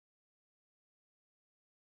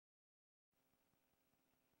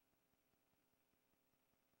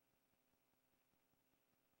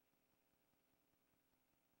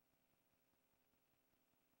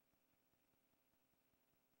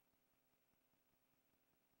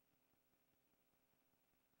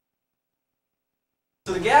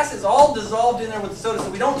So the gas is all dissolved in there with the soda, so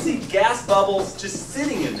we don't see gas bubbles just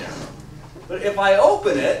sitting in there. But if I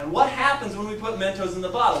open it, and what happens when we put Mentos in the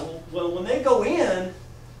bottle? Well, when they go in,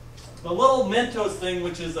 the little Mentos thing,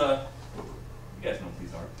 which is a, you guys know what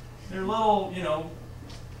these are. They're little, you know,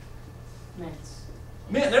 Mints.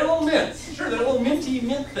 mint. They're little mints. Sure, they're little minty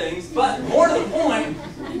mint things, but more to the point,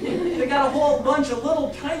 they got a whole bunch of little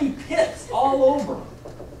tiny pits all over them.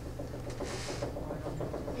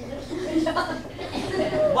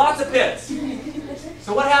 Lots of pits.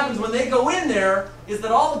 So what happens when they go in there is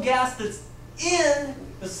that all the gas that's in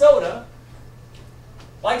the soda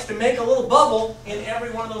likes to make a little bubble in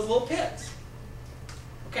every one of those little pits.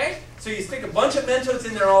 Okay? So you stick a bunch of Mentos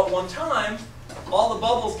in there all at one time, all the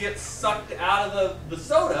bubbles get sucked out of the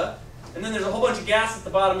soda, and then there's a whole bunch of gas at the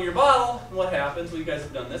bottom of your bottle, and what happens? Well, you guys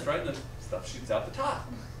have done this, right? And the stuff shoots out the top.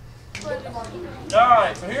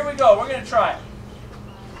 Alright, so here we go. We're going to try it.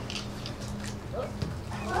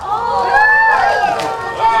 Alright,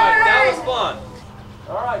 that was fun.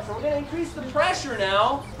 Alright, so we're going to increase the pressure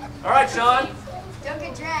now. Alright, Sean. Don't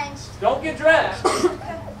get drenched. Don't get drenched.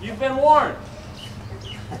 You've been warned.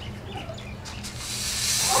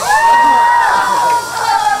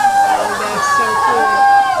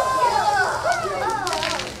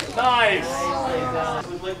 Nice.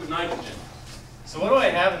 With liquid nitrogen. So what do I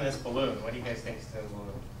have in this balloon? What do you guys think is in the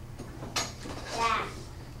balloon? Gas.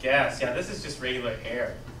 Gas. Yeah, this is just regular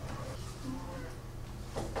air.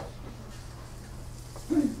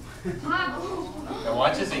 Now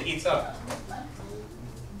watch as it heats up.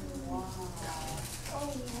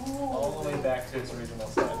 All the way back to its original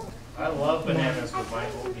size. I love bananas with my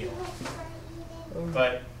oatmeal.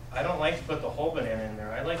 But I don't like to put the whole banana in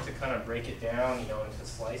there. I like to kind of break it down, you know, into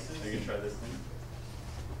slices. So you can try this thing.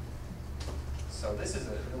 So this is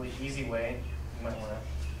a really easy way. You might want to,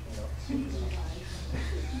 you know,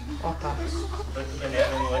 put the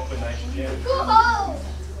banana in liquid nitrogen.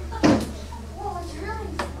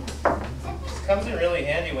 This comes in really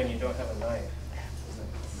handy when you don't have a knife.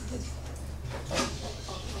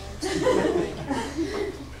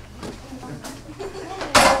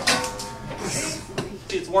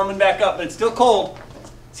 It's warming back up, but it's still cold.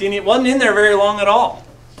 See, and it wasn't in there very long at all.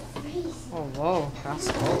 Oh, whoa,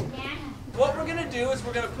 that's cold. What we're going to do is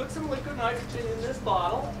we're going to put some liquid nitrogen in this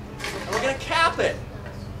bottle, and we're going to cap it.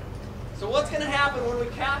 So what's going to happen when we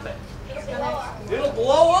cap it? It'll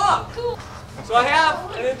blow up. So I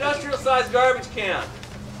have an industrial-sized garbage can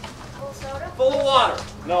full of water.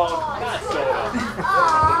 No, not soda.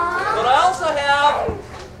 But I also have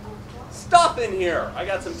stuff in here. I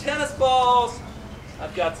got some tennis balls.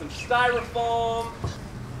 I've got some styrofoam.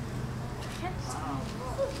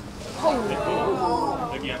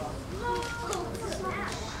 Again.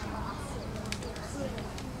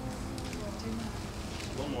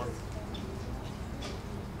 One more.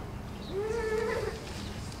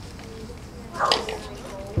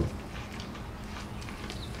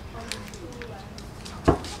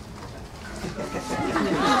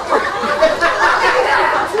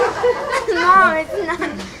 No, it's not.